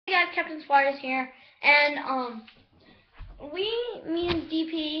Captain Spartus here, and me and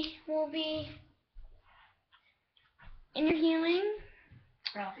DP will be interviewing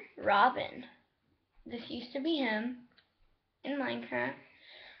Robin. This used to be him in Minecraft.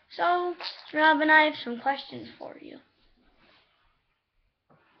 So, Robin, I have some questions for you.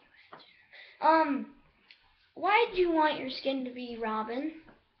 Why did you want your skin to be Robin?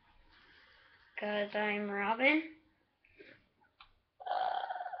 'Cause I'm Robin.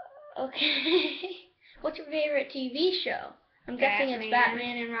 Okay. What's your favorite TV show? I'm guessing it's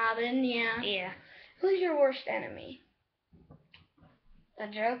Batman and Robin, yeah. Yeah. Who's your worst enemy? The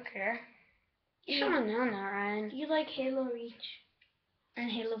Joker. You should have known that, Ryan. Do you like Halo Reach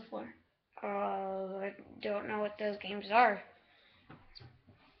and Halo 4? I don't know what those games are.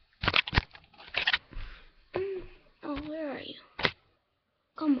 Oh, where are you?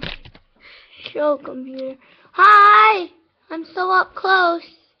 Come on. Show computer. Hi! I'm so up close.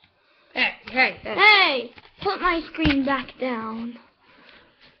 Hey! Put my screen back down.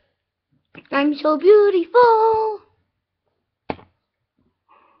 I'm so beautiful.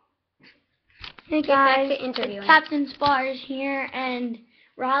 Hey guys, it's Captain Spars here, and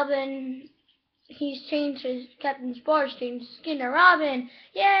Robin, Captain Spars changed his skin to Robin.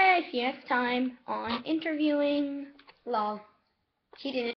 Yay! See you next time on interviewing. Lol. He didn't.